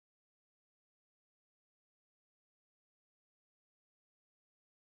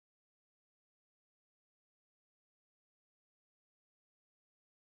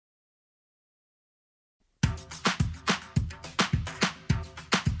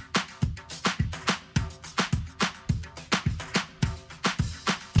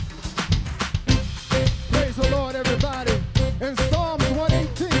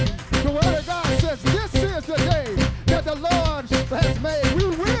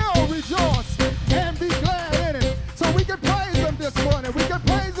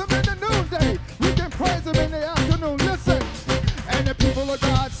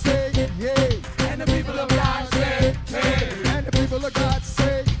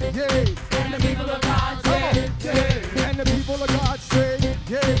yay. And the people of God say, yay. And the people of God say,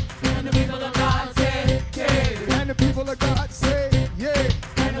 yay. And the people of God say, yay. And the people of God say, yay.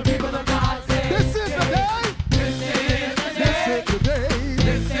 And the people of God say, This is the day. this is the This day. is the day.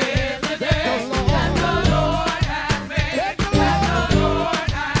 This is the day The Lord. that the Lord has made. That the That Lord. the Lord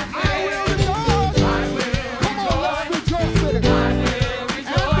has I made. will rejoice. I will Come on, let's rejoice in it. I will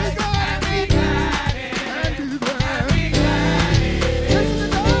rejoice and be glad in it. And be glad. And be glad in it. This is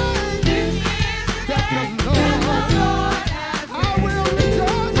the day This is the that day the Lord. that the Lord has I made. will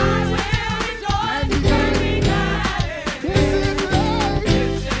rejoice. I will rejoice And be and glad. be glad in it. This is the day.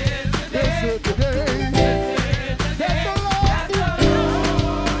 This is the This day. is the day This is the day that the Lord. that the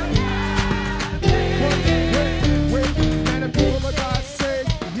Lord has made. Wait, and the people of God say,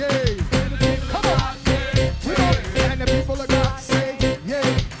 yay. Come on. We go. And the people of God say, yay.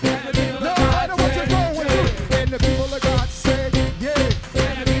 No matter what you're going through. And the people of God say, yay.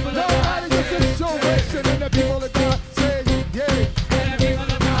 No matter your situation. And the people of God say, yay.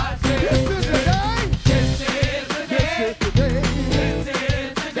 This is the day. This is the day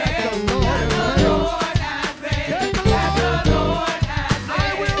that the Lord has made. That the Lord.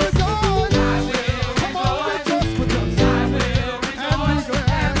 I will rejoice. Come on, rejoice with us.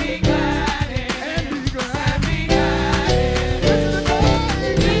 And be glad. And be glad. This is the day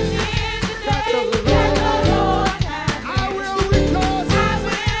that the Lord. I will rejoice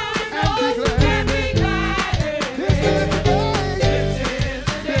and be glad. This is the day.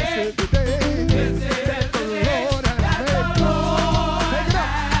 This is the day that the Lord has made. Take it up.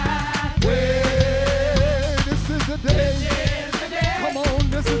 Well, this is the day. Come on,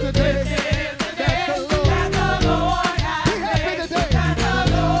 this is the day that the Lord. Be happy today.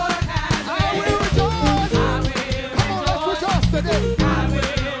 I will rejoice. Come on, let's rejoice today.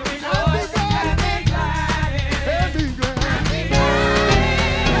 And be glad. And be glad.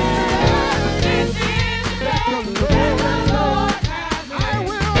 That the Lord has made. I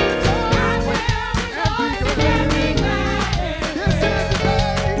will rejoice and be glad. This is the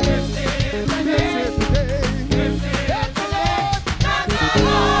day. This is the day that the Lord.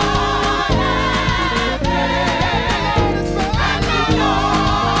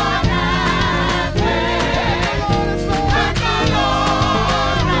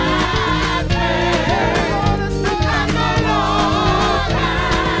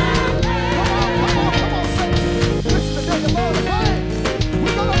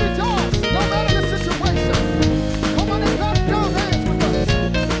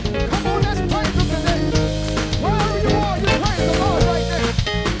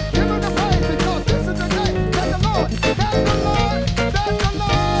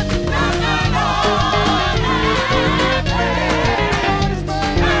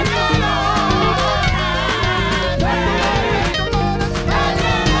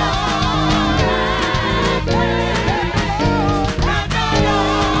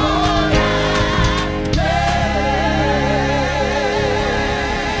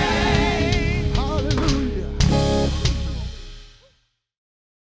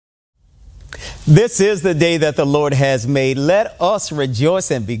 This is the day that the Lord has made. Let us rejoice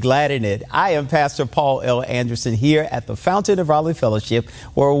and be glad in it. I am Pastor Paul L. Anderson here at the Fountain of Raleigh Fellowship,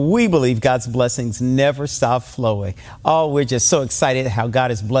 where we believe God's blessings never stop flowing. Oh, we're just so excited how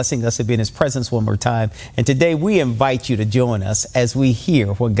God is blessing us to be in his presence one more time. And today we invite you to join us as we hear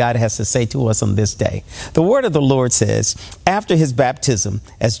what God has to say to us on this day. The word of the Lord says, after his baptism,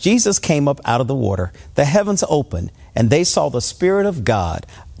 as Jesus came up out of the water, the heavens opened and they saw the Spirit of God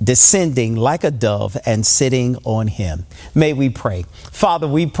descending like a dove and sitting on him. May we pray. Father,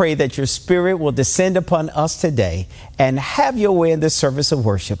 we pray that your Spirit will descend upon us today and have your way in this service of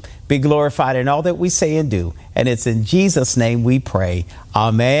worship. Be glorified in all that we say and do. And it's in Jesus' name we pray.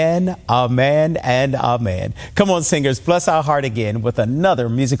 Amen, amen, and amen. Come on, singers, bless our heart again with another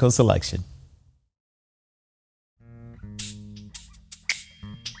musical selection.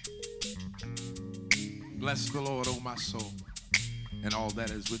 Bless the Lord, O my soul, and all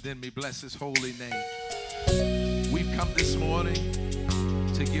that is within me. Bless his holy name. We've come this morning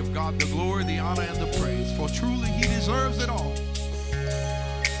to give God the glory, the honor, and the praise, for truly he deserves it all.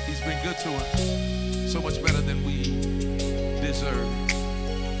 He's been good to us, so much better than we deserve.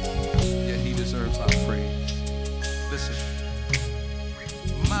 Yet he deserves our praise. Listen.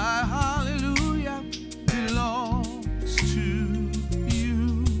 My hallelujah belongs to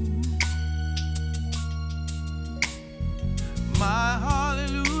you. My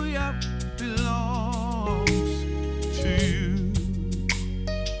hallelujah belongs to you.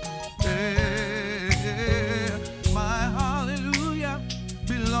 Yeah, my hallelujah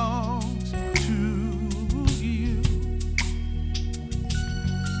belongs to you.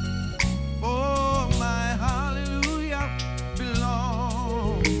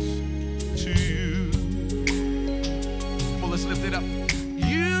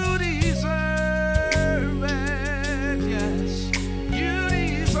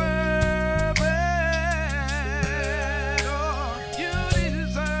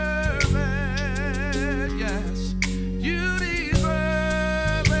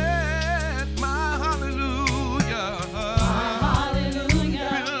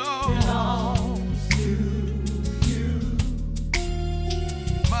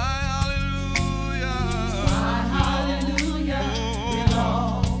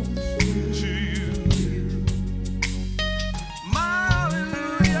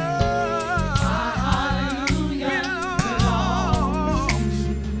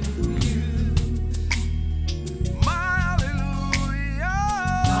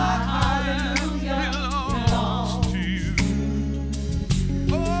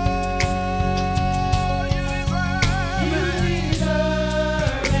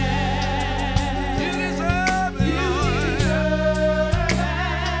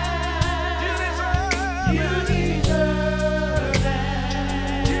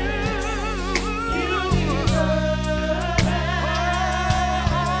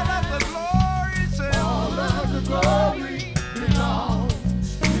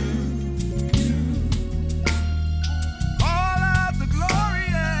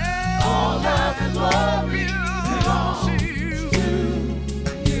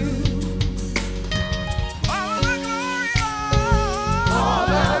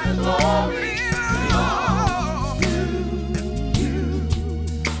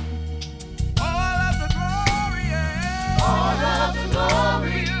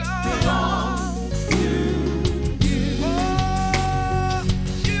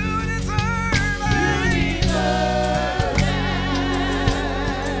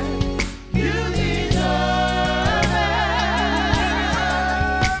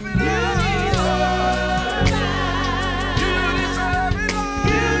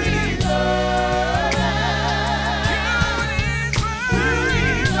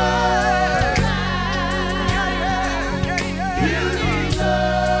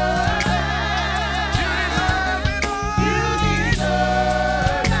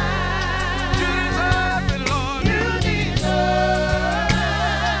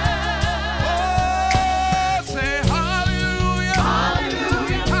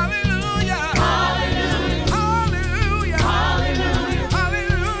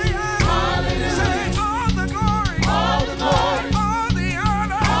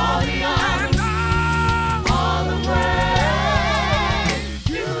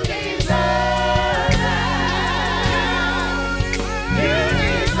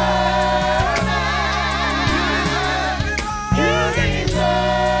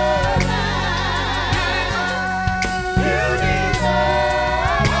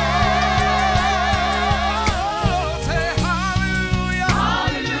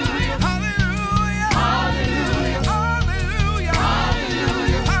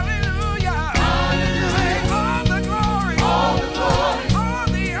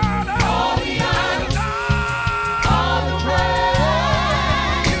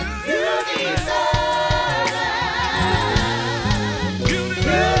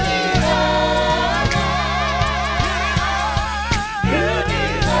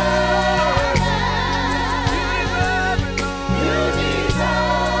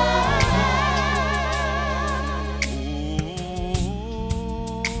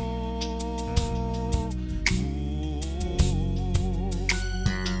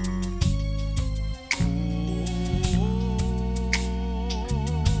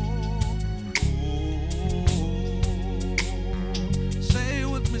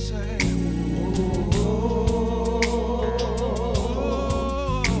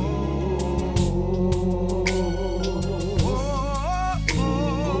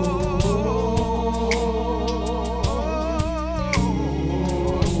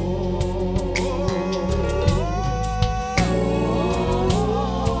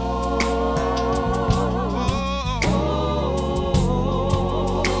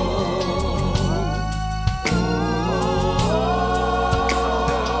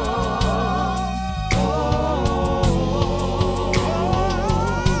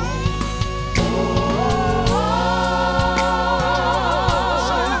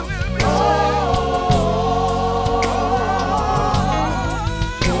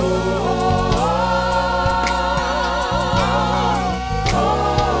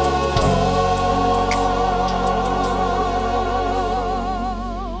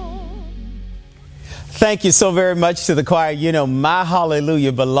 Thank you so very much to the choir. You know, my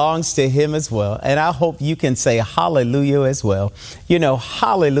hallelujah belongs to him as well. And I hope you can say hallelujah as well. You know,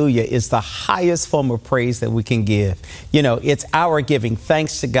 hallelujah is the highest form of praise that we can give. You know, it's our giving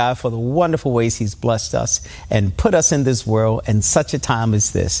thanks to God for the wonderful ways he's blessed us and put us in this world in such a time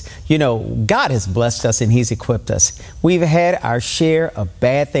as this. You know, God has blessed us and he's equipped us. We've had our share of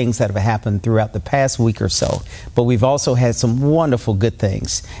bad things that have happened throughout the past week or so, but we've also had some wonderful good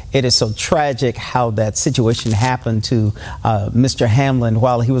things. It is so tragic how that situation happened to Mr. Hamlin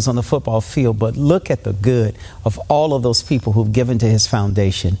while he was on the football field. But look at the good of all of those people who've given to his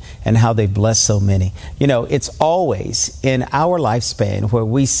foundation and how they bless so many. You know, it's always in our lifespan where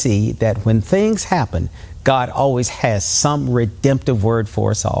we see that when things happen, God always has some redemptive word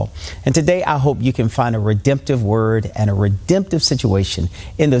for us all. And today, I hope you can find a redemptive word and a redemptive situation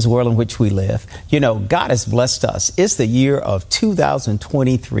in this world in which we live. You know, God has blessed us. It's the year of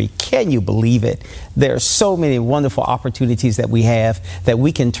 2023. Can you believe it? There are so many wonderful opportunities that we have that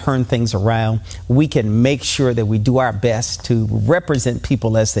we can turn things around. We can make sure that we do our best to represent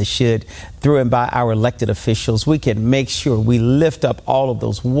people as they should through and by our elected officials. We can make sure we lift up all of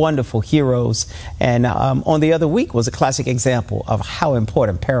those wonderful heroes. And on the other week was a classic example of how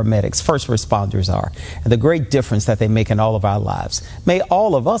important paramedics, first responders are, and the great difference that they make in all of our lives. May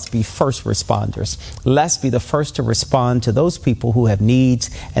all of us be first responders. Let's be the first to respond to those people who have needs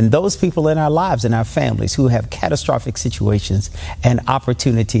and those people in our lives and our families who have catastrophic situations and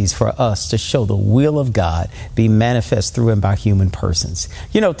opportunities for us to show the will of God be manifest through and by human persons.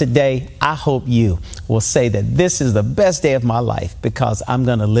 You know, today, I hope you will say that this is the best day of my life because I'm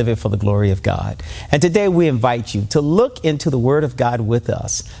going to live it for the glory of God. And today we invite you to look into the Word of God with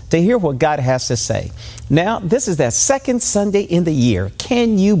us, to hear what God has to say. Now, this is that second Sunday in the year.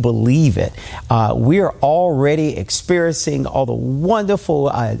 Can you believe it? We are already experiencing all the wonderful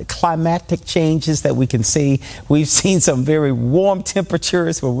climatic changes that we can see. We've seen some very warm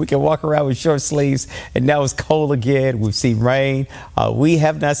temperatures where we can walk around with short sleeves, and now it's cold again. We've seen rain. We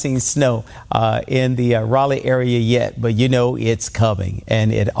have not seen snow in the Raleigh area yet, but you know it's coming,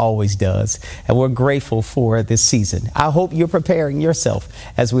 and it always does. And we're grateful for this season. I hope you're preparing yourself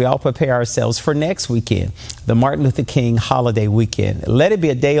as we all prepare ourselves for next weekend, the Martin Luther King holiday weekend. Let it be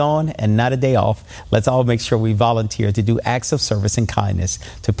a day on and not a day off. Let's all make sure we volunteer to do acts of service and kindness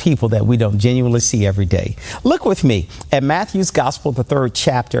to people that we don't genuinely see every day. Look with me at Matthew's Gospel, the 3rd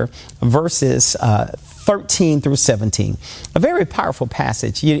chapter, verses 13 through 17. A very powerful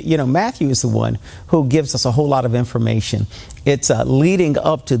passage. You know, Matthew is the one who gives us a whole lot of information. It's leading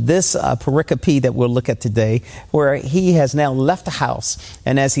up to this pericope that we'll look at today, where he has now left the house.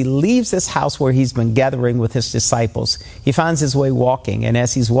 And as he leaves this house where he's been gathering with his disciples, he finds his way walking. And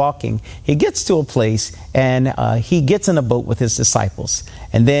as he's walking, he gets to a place and he gets in a boat with his disciples.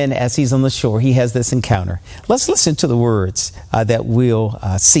 And then as he's on the shore, he has this encounter. Let's listen to the words that we'll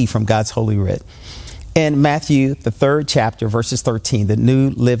see from God's Holy Writ. In Matthew, the 3rd chapter, verses 13, the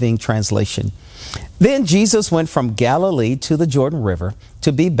New Living Translation. Then Jesus went from Galilee to the Jordan River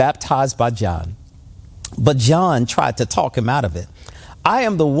to be baptized by John. But John tried to talk him out of it. I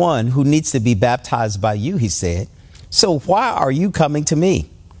am the one who needs to be baptized by you, he said. So why are you coming to me?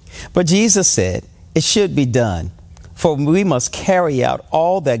 But Jesus said, it should be done, for we must carry out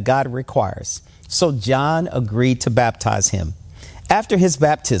all that God requires. So John agreed to baptize him. After his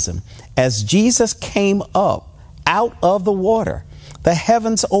baptism, as Jesus came up out of the water, the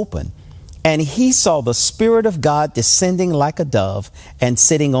heavens opened, and he saw the Spirit of God descending like a dove and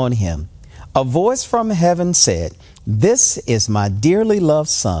sitting on him. A voice from heaven said, this is my dearly loved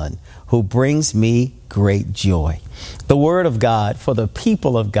Son, who brings me great joy. The word of God for the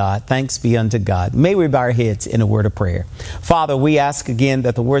people of God. Thanks be unto God. May we bow our heads in a word of prayer. Father, we ask again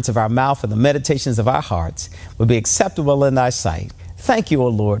that the words of our mouth and the meditations of our hearts will be acceptable in thy sight. Thank you, O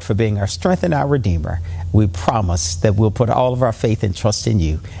Lord, for being our strength and our Redeemer. We promise that we'll put all of our faith and trust in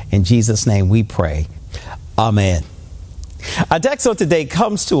you. In Jesus' name we pray. Amen. Our text of today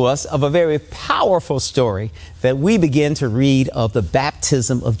comes to us of a very powerful story that we begin to read of the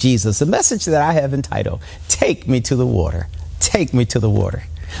baptism of Jesus. A message that I have entitled, Take Me to the Water. Take me to the water.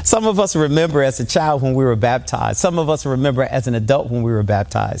 Some of us remember as a child when we were baptized. Some of us remember as an adult when we were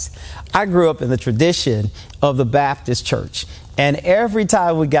baptized. I grew up in the tradition of the Baptist church. And every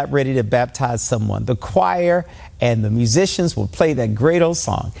time we got ready to baptize someone, the choir and the musicians would play that great old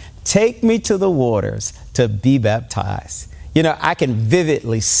song, Take Me to the Waters to be baptized. You know, I can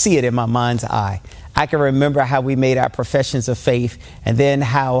vividly see it in my mind's eye. I can remember how we made our professions of faith and then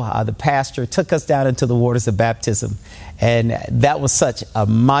how the pastor took us down into the waters of baptism. And that was such a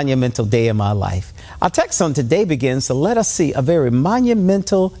monumental day in my life. Our text on today begins to let us see a very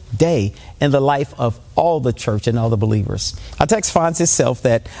monumental day in the life of all the church and all the believers. Our text finds itself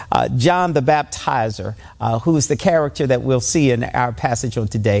that John the Baptizer, who is the character that we'll see in our passage on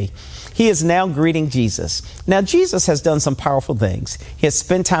today, he is now greeting Jesus. Now, Jesus has done some powerful things. He has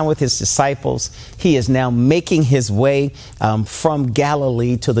spent time with his disciples. He is now making his way from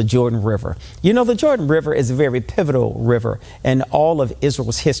Galilee to the Jordan River. You know, the Jordan River is a very pivotal river in all of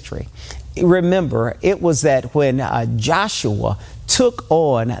Israel's history. Remember, it was that when Joshua took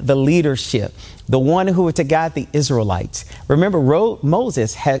on the leadership, the one who was to guide the Israelites. Remember,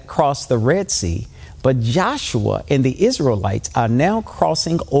 Moses had crossed the Red Sea, but Joshua and the Israelites are now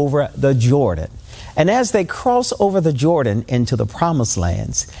crossing over the Jordan. And as they cross over the Jordan into the promised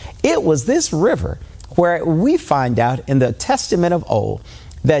lands, it was this river where we find out in the Testament of old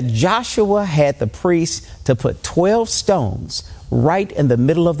that Joshua had the priests to put 12 stones right in the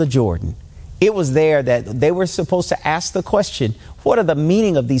middle of the Jordan. It was there that they were supposed to ask the question, what are the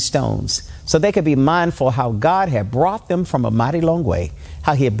meaning of these stones? So they could be mindful how God had brought them from a mighty long way,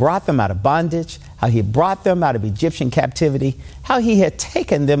 how he had brought them out of bondage, how he had brought them out of Egyptian captivity, how he had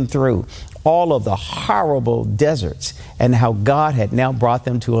taken them through all of the horrible deserts, and how God had now brought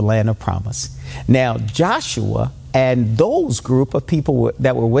them to a land of promise. Now, Joshua and those group of people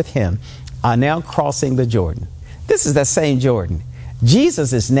that were with him are now crossing the Jordan. This is that same Jordan.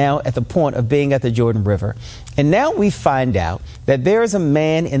 Jesus is now at the point of being at the Jordan River. And now we find out that there is a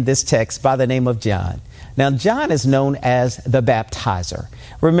man in this text by the name of John. Now, John is known as the Baptizer.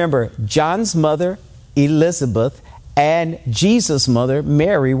 Remember, John's mother, Elizabeth, and Jesus' mother,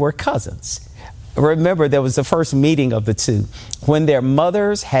 Mary, were cousins. Remember, there was the first meeting of the two when their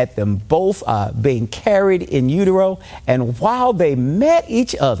mothers had them both being carried in utero. And while they met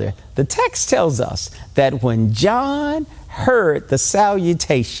each other, the text tells us that when John heard the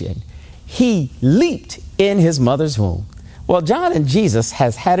salutation, he leaped in his mother's womb. Well, John and Jesus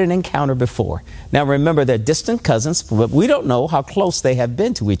has had an encounter before. Now, remember, they're distant cousins, but we don't know how close they have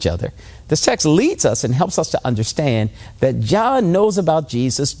been to each other. This text leads us and helps us to understand that John knows about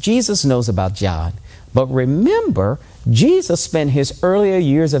Jesus. Jesus knows about John. But remember, Jesus spent his earlier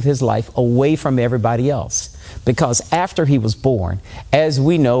years of his life away from everybody else, because after he was born, as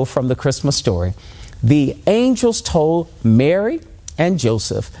we know from the Christmas story, the angels told Mary and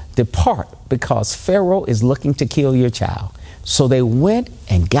Joseph, depart, because Pharaoh is looking to kill your child. So they went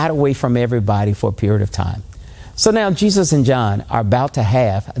and got away from everybody for a period of time. So now Jesus and John are about to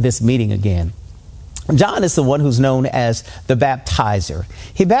have this meeting again. John is the one who's known as the Baptizer.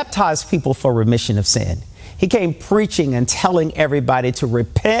 He baptized people for remission of sin. He came preaching and telling everybody to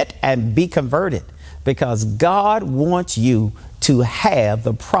repent and be converted, because God wants you to have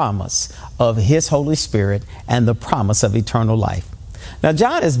the promise of his Holy Spirit and the promise of eternal life. Now,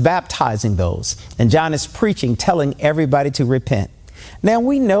 John is baptizing those, and John is preaching, telling everybody to repent. Now,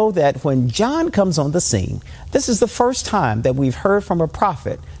 we know that when John comes on the scene, this is the first time that we've heard from a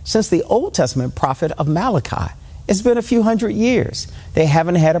prophet since the Old Testament prophet of Malachi. It's been a few hundred years. They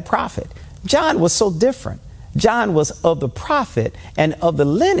haven't had a prophet. John was so different. John was of the prophet and of the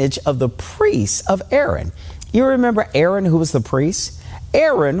lineage of the priests of Aaron. You remember Aaron, who was the priest?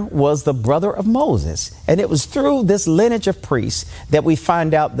 Aaron was the brother of Moses, and it was through this lineage of priests that we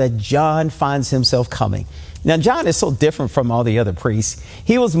find out that John finds himself coming. Now, John is so different from all the other priests.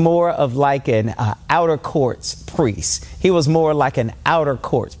 He was more of like an outer courts priest. He was more like an outer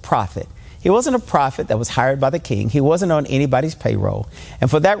courts prophet. He wasn't a prophet that was hired by the king. He wasn't on anybody's payroll. And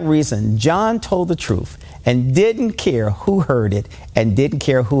for that reason, John told the truth and didn't care who heard it and didn't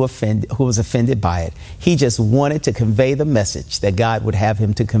care who was offended by it. He just wanted to convey the message that God would have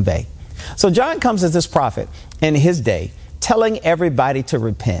him to convey. So John comes as this prophet in his day, telling everybody to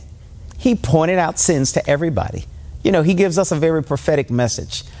repent. He pointed out sins to everybody. You know, he gives us a very prophetic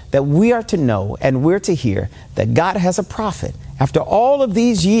message that we are to know and we're to hear that God has a prophet. After all of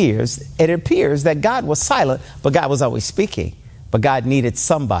these years, it appears that God was silent, but God was always speaking. But God needed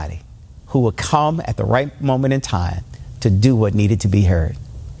somebody who would come at the right moment in time to do what needed to be heard.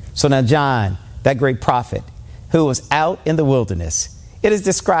 So now John, that great prophet who was out in the wilderness, it is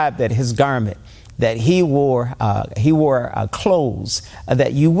described that his garment, that he wore clothes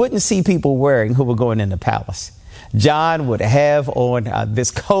that you wouldn't see people wearing who were going in the palace. John would have on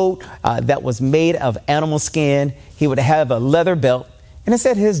this coat that was made of animal skin. He would have a leather belt. And it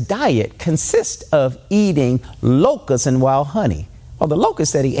said his diet consists of eating locusts and wild honey. Well, the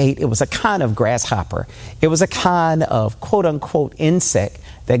locust that he ate, it was a kind of grasshopper. It was a kind of quote unquote insect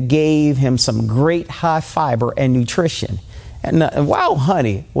that gave him some great high fiber and nutrition. And wild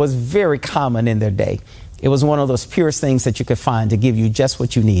honey was very common in their day. It was one of those purest things that you could find to give you just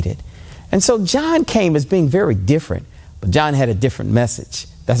what you needed. And so John came as being very different, but John had a different message.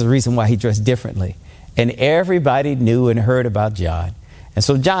 That's the reason why he dressed differently. And everybody knew and heard about John. And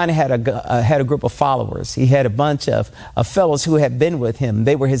so John had a group of followers. He had a bunch of fellows who had been with him.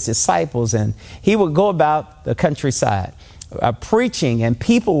 They were his disciples, and he would go about the countryside preaching, and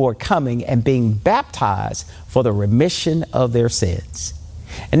people were coming and being baptized for the remission of their sins.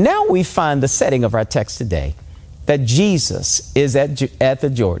 And now we find the setting of our text today, that Jesus is at the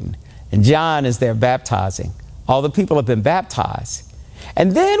Jordan, and John is there baptizing. All the people have been baptized.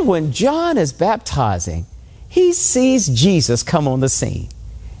 And then when John is baptizing, he sees Jesus come on the scene.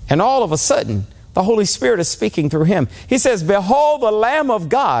 And all of a sudden, the Holy Spirit is speaking through him. He says, "Behold the Lamb of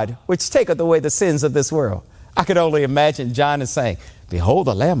God, which taketh away the sins of this world." I could only imagine John is saying, "Behold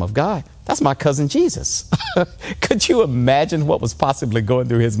the Lamb of God. That's my cousin Jesus." Could you imagine what was possibly going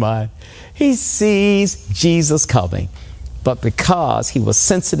through his mind? He sees Jesus coming, but because he was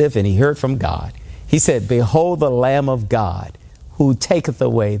sensitive and he heard from God, he said, "Behold the Lamb of God, who taketh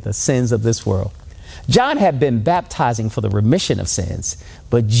away the sins of this world." John had been baptizing for the remission of sins,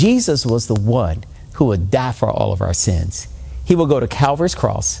 but Jesus was the one who would die for all of our sins. He would go to Calvary's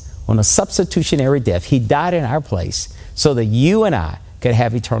cross on a substitutionary death. He died in our place so that you and I could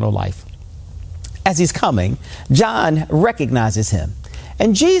have eternal life. As he's coming, John recognizes him.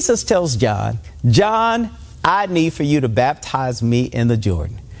 And Jesus tells John, "John, I need for you to baptize me in the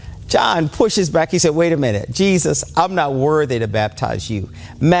Jordan." John pushes back. He said, "Wait a minute, Jesus, I'm not worthy to baptize you.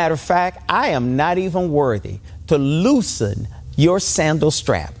 Matter of fact, I am not even worthy to loosen your sandal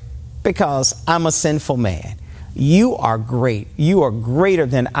strap because I'm a sinful man. You are great. You are greater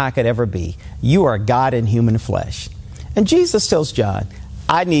than I could ever be. You are God in human flesh." And Jesus tells John,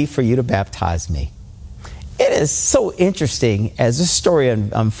 "I need for you to baptize me." It is so interesting as this story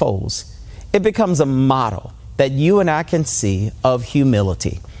unfolds. It becomes a model that you and I can see of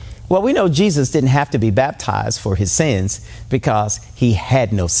humility. Well, we know Jesus didn't have to be baptized for his sins because he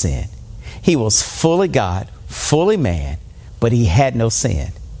had no sin. He was fully God, fully man, but he had no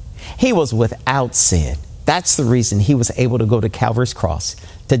sin. He was without sin. That's the reason he was able to go to Calvary's cross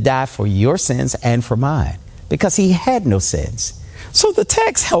to die for your sins and for mine, because he had no sins. So the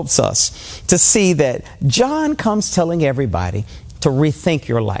text helps us to see that John comes telling everybody to rethink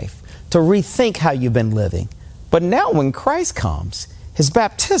your life, to rethink how you've been living. But now when Christ comes, his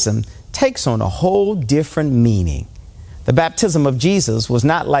baptism takes on a whole different meaning. The baptism of Jesus was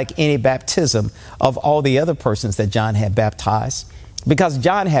not like any baptism of all the other persons that John had baptized, because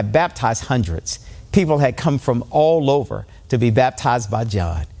John had baptized hundreds. People had come from all over to be baptized by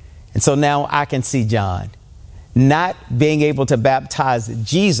John. And so now I can see John not being able to baptize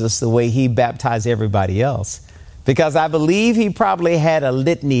Jesus the way he baptized everybody else, because I believe he probably had a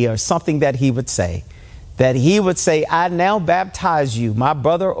litany or something that he would say. That he would say, "I now baptize you, my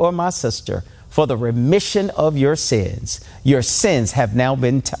brother or my sister, for the remission of your sins. Your sins have now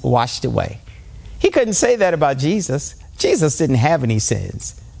been washed away." He couldn't say that about Jesus. Jesus didn't have any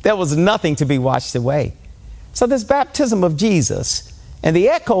sins. There was nothing to be washed away. So this baptism of Jesus, and the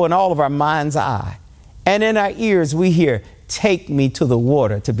echo in all of our mind's eye and in our ears, we hear, "Take me to the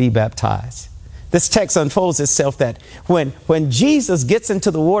water to be baptized." This text unfolds itself that when Jesus gets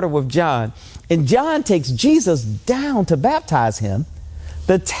into the water with John, and John takes Jesus down to baptize him,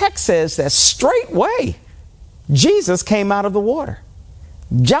 the text says that straightway Jesus came out of the water.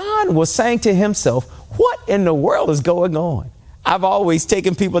 John was saying to himself, "What in the world is going on? I've always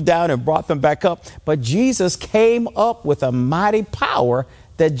taken people down and brought them back up." But Jesus came up with a mighty power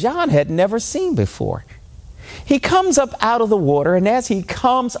that John had never seen before. He comes up out of the water, and as he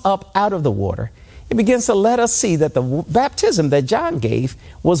comes up out of the water, it begins to let us see that the baptism that John gave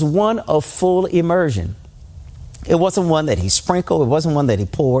was one of full immersion. It wasn't one that he sprinkled. It wasn't one that he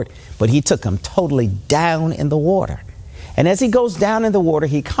poured, but he took him totally down in the water. And as he goes down in the water,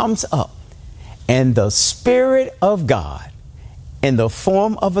 he comes up, and the Spirit of God, in the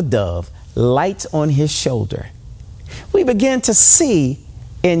form of a dove, lights on his shoulder. We begin to see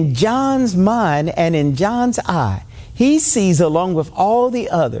in John's mind and in John's eye, he sees, along with all the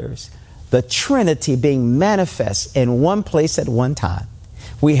others, the Trinity being manifest in one place at one time.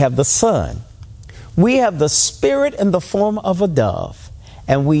 We have the Son. We have the Spirit in the form of a dove.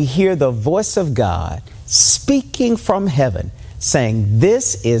 And we hear the voice of God speaking from heaven, saying,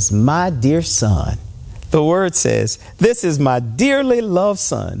 "This is my dear Son." The word says, "This is my dearly loved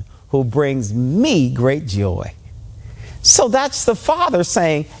Son who brings me great joy." So that's the Father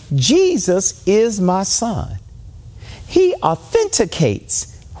saying, Jesus is my Son. He authenticates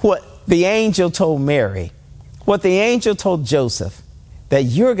what the angel told Mary, what the angel told Joseph, that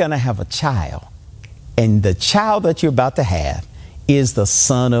you're going to have a child, and the child that you're about to have is the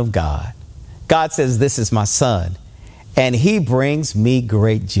Son of God. God says, "This is my Son, and he brings me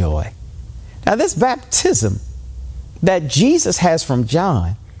great joy." Now, this baptism that Jesus has from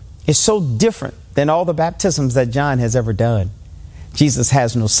John is so different than all the baptisms that John has ever done. Jesus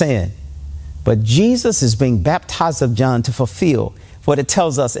has no sin, but Jesus is being baptized of John to fulfill what it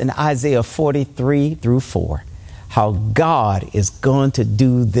tells us in Isaiah 43:4, how God is going to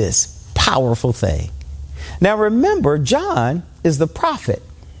do this powerful thing. Now, remember, John is the prophet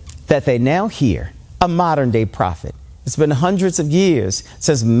that they now hear, a modern day prophet. It's been hundreds of years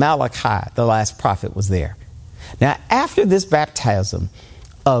since Malachi, the last prophet, was there. Now, after this baptism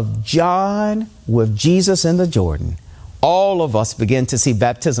of John with Jesus in the Jordan, all of us begin to see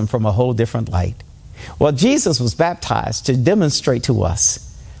baptism from a whole different light. Well, Jesus was baptized to demonstrate to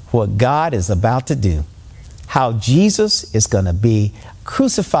us what God is about to do, how Jesus is going to be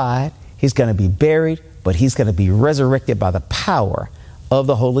crucified, he's going to be buried, but he's going to be resurrected by the power of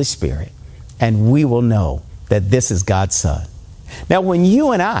the Holy Spirit. And we will know that this is God's Son. Now, when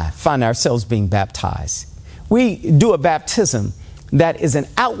you and I find ourselves being baptized, we do a baptism that is an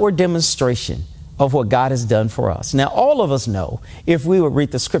outward demonstration of what God has done for us. Now, all of us know, if we would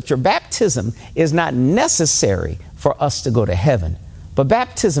read the scripture, baptism is not necessary for us to go to heaven, but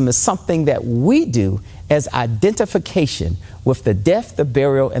baptism is something that we do as identification with the death, the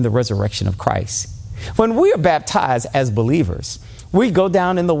burial, and the resurrection of Christ. When we are baptized as believers, we go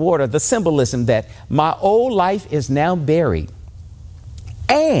down in the water, the symbolism that my old life is now buried.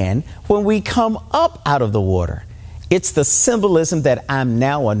 And when we come up out of the water, it's the symbolism that I'm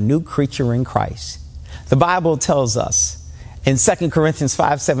now a new creature in Christ. The Bible tells us in 2 Corinthians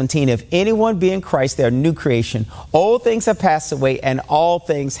 5:17, if anyone be in Christ, they're a new creation. Old things have passed away and all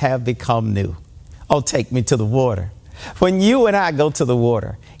things have become new. Oh, take me to the water. When you and I go to the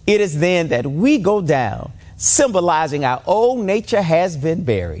water, it is then that we go down, symbolizing our old nature has been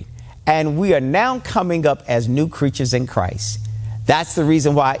buried, and we are now coming up as new creatures in Christ. That's the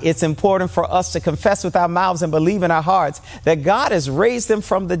reason why it's important for us to confess with our mouths and believe in our hearts that God has raised them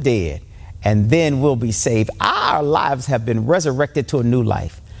from the dead, and then we'll be saved. Our lives have been resurrected to a new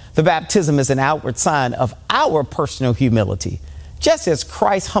life. The baptism is an outward sign of our personal humility. Just as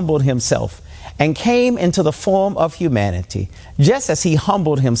Christ humbled himself and came into the form of humanity, just as he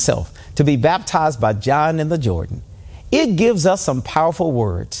humbled himself to be baptized by John in the Jordan, it gives us some powerful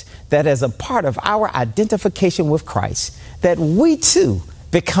words that as a part of our identification with Christ, that we too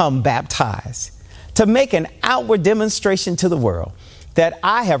become baptized to make an outward demonstration to the world that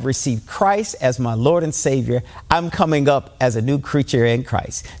I have received Christ as my Lord and Savior. I'm coming up as a new creature in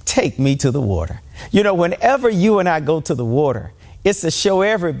Christ. Take me to the water. You know, whenever you and I go to the water, it's to show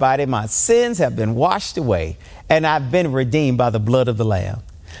everybody my sins have been washed away and I've been redeemed by the blood of the Lamb.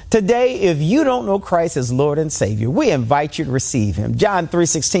 Today, if you don't know Christ as Lord and Savior, we invite you to receive him. John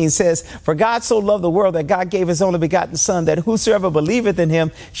 3:16 says, for God so loved the world that God gave his only begotten Son, that whosoever believeth in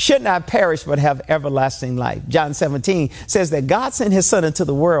him should not perish but have everlasting life. John 17 says that God sent his Son into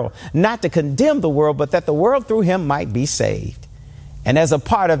the world, not to condemn the world, but that the world through him might be saved. And as a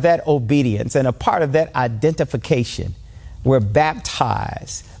part of that obedience and a part of that identification, we're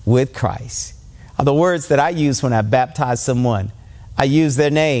baptized with Christ. Are the words that I use when I baptize someone. I use their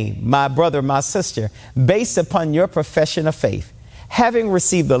name, my brother, my sister, based upon your profession of faith, having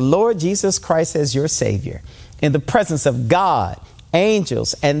received the Lord Jesus Christ as your Savior, in the presence of God,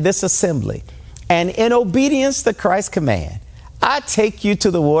 angels, and this assembly, and in obedience to Christ's command, I take you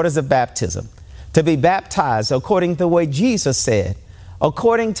to the waters of baptism to be baptized according to the way Jesus said,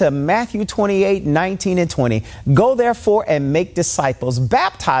 according to Matthew 28:19 and 20, go therefore and make disciples,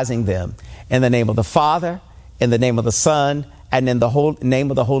 baptizing them in the name of the Father, in the name of the Son, and in the whole name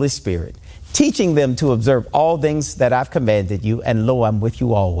of the Holy Spirit, teaching them to observe all things that I've commanded you, and lo, I'm with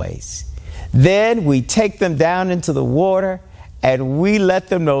you always. Then we take them down into the water and we let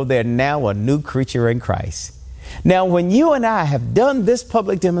them know they're now a new creature in Christ. Now, when you and I have done this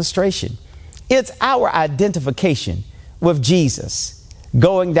public demonstration, it's our identification with Jesus,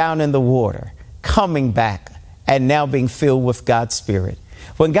 going down in the water, coming back, and now being filled with God's Spirit.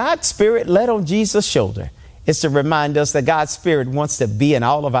 When God's Spirit led on Jesus' shoulder, it's to remind us that God's Spirit wants to be in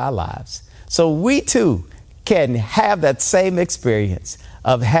all of our lives. So we too can have that same experience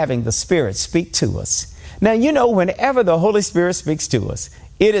of having the Spirit speak to us. Now, you know, whenever the Holy Spirit speaks to us,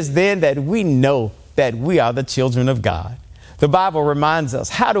 it is then that we know that we are the children of God. The Bible reminds us,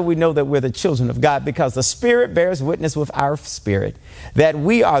 how do we know that we're the children of God? Because the Spirit bears witness with our spirit that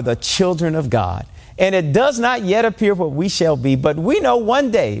we are the children of God. And it does not yet appear what we shall be, but we know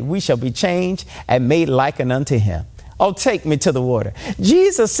one day we shall be changed and made like unto him. Oh, take me to the water.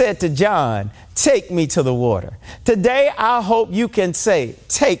 Jesus said to John, take me to the water. Today, I hope you can say,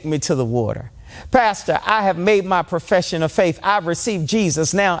 take me to the water. Pastor, I have made my profession of faith. I've received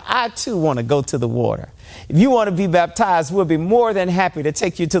Jesus. Now I too want to go to the water. If you want to be baptized, we'll be more than happy to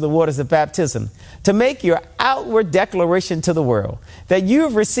take you to the waters of baptism to make your outward declaration to the world that you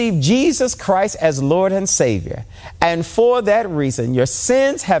have received Jesus Christ as Lord and Savior. And for that reason, your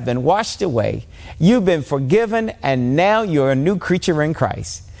sins have been washed away. You've been forgiven, and now you're a new creature in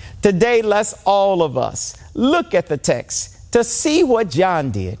Christ. Today, let's all of us look at the text to see what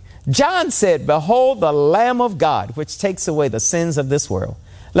John did. John said, "Behold the Lamb of God, which takes away the sins of this world."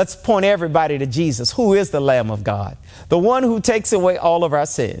 Let's point everybody to Jesus, who is the Lamb of God, the one who takes away all of our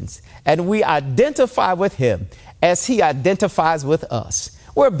sins. And we identify with him as he identifies with us.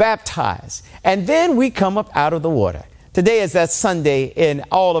 We're baptized, and then we come up out of the water. Today is that Sunday in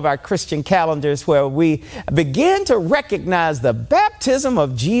all of our Christian calendars where we begin to recognize the baptism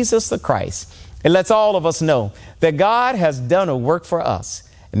of Jesus the Christ. It lets all of us know that God has done a work for us.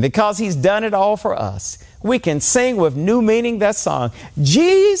 And because he's done it all for us, we can sing with new meaning that song,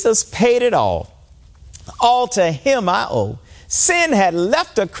 Jesus paid it all. All to him I owe. Sin had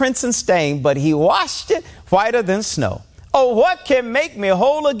left a crimson stain, but he washed it whiter than snow. Oh, what can make me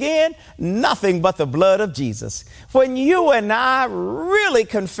whole again? Nothing but the blood of Jesus. When you and I really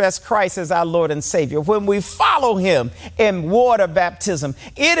confess Christ as our Lord and Savior, when we follow him in water baptism,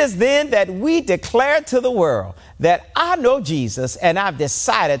 it is then that we declare to the world that I know Jesus and I've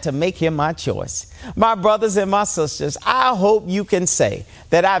decided to make him my choice. My brothers and my sisters, I hope you can say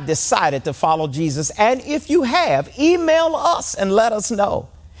that I've decided to follow Jesus. And if you have, email us and let us know.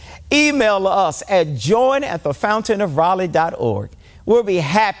 Email us at join@thefountainofraleigh.org. We'll be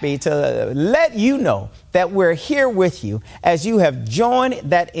happy to let you know that we're here with you as you have joined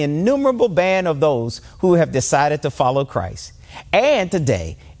that innumerable band of those who have decided to follow Christ. And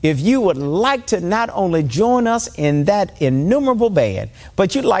today, if you would like to not only join us in that innumerable band,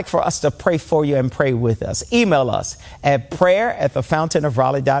 but you'd like for us to pray for you and pray with us, email us at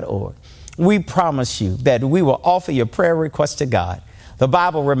prayer@thefountainofraleigh.org. We promise you that we will offer your prayer request to God. The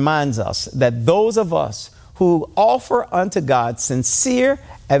Bible reminds us that those of us who offer unto God sincere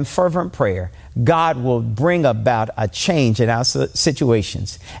and fervent prayer, God will bring about a change in our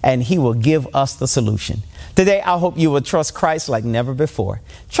situations, and he will give us the solution. Today, I hope you will trust Christ like never before.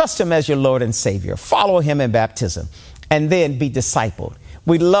 Trust him as your Lord and Savior. Follow him in baptism, and then be discipled.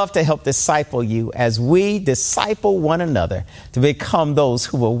 We'd love to help disciple you as we disciple one another to become those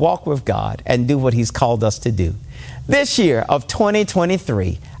who will walk with God and do what he's called us to do. This year of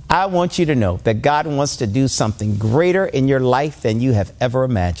 2023, I want you to know that God wants to do something greater in your life than you have ever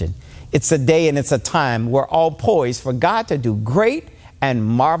imagined. It's a day and it's a time we're all poised for God to do great and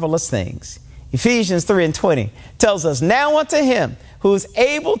marvelous things. Ephesians 3:20 tells us, "Now unto him who is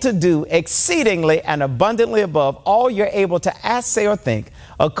able to do exceedingly and abundantly above all you're able to ask, say, or think,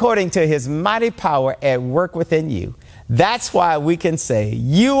 according to his mighty power at work within you." That's why we can say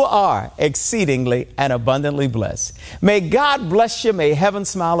you are exceedingly and abundantly blessed. May God bless you. May heaven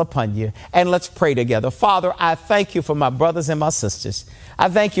smile upon you. And let's pray together. Father, I thank you for my brothers and my sisters. I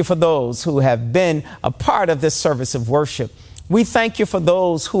thank you for those who have been a part of this service of worship. We thank you for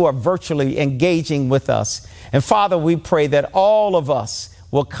those who are virtually engaging with us. And Father, we pray that all of us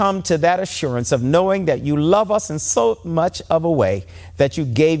will come to that assurance of knowing that you love us in so much of a way that you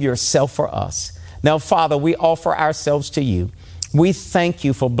gave yourself for us. Now, Father, we offer ourselves to you. We thank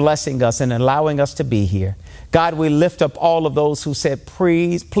you for blessing us and allowing us to be here. God, we lift up all of those who said,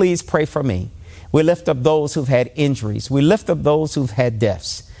 please pray for me. We lift up those who've had injuries. We lift up those who've had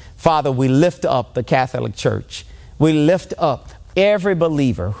deaths. Father, we lift up the Catholic Church. We lift up every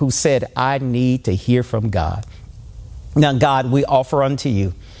believer who said, I need to hear from God. Now, God, we offer unto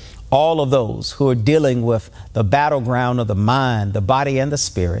you all of those who are dealing with the battleground of the mind, the body, and the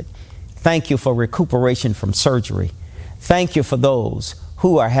spirit. Thank you for recuperation from surgery. Thank you for those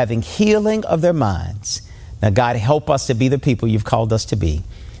who are having healing of their minds. Now, God, help us to be the people you've called us to be.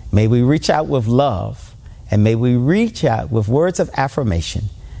 May we reach out with love, and may we reach out with words of affirmation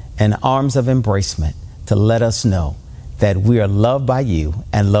and arms of embracement to let us know that we are loved by you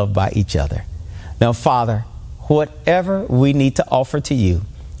and loved by each other. Now, Father, whatever we need to offer to you,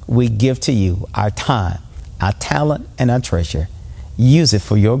 we give to you our time, our talent, and our treasure. Use it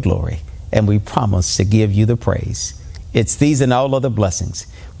for your glory, and we promise to give you the praise. It's these and all other blessings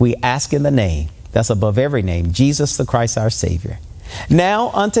we ask in the name that's above every name, Jesus the Christ, our Savior. Now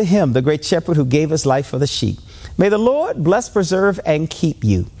unto him, the great shepherd who gave his life for the sheep. May the Lord bless, preserve, and keep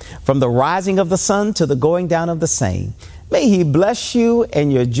you from the rising of the sun to the going down of the same. May he bless you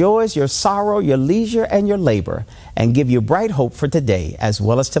in your joys, your sorrow, your leisure, and your labor, and give you bright hope for today as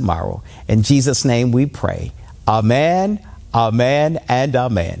well as tomorrow. In Jesus' name we pray. Amen, Amen and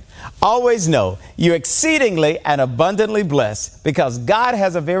amen. Always know you're exceedingly and abundantly blessed because God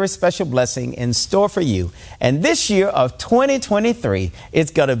has a very special blessing in store for you. And this year of 2023,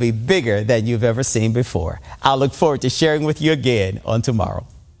 it's going to be bigger than you've ever seen before. I look forward to sharing with you again on tomorrow.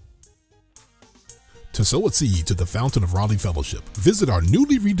 To sow a seed to the Fountain of Raleigh Fellowship, visit our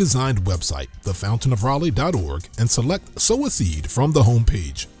newly redesigned website, thefountainofraleigh.org, and select Sow a Seed from the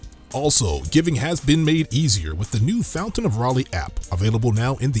homepage. Also, giving has been made easier with the new Fountain of Raleigh app, available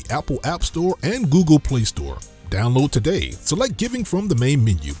now in the Apple App Store and Google Play Store. Download today, select Giving from the main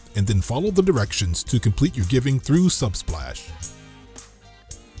menu, and then follow the directions to complete your giving through Subsplash.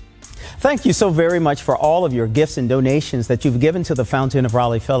 Thank you so very much for all of your gifts and donations that you've given to the Fountain of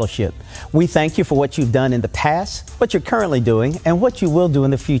Raleigh Fellowship. We thank you for what you've done in the past, what you're currently doing, and what you will do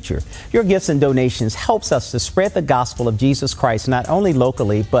in the future. Your gifts and donations helps us to spread the gospel of Jesus Christ, not only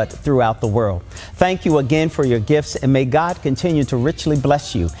locally, but throughout the world. Thank you again for your gifts, and may God continue to richly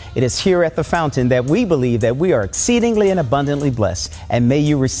bless you. It is here at the Fountain that we believe that we are exceedingly and abundantly blessed, and may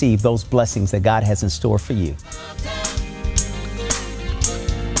you receive those blessings that God has in store for you.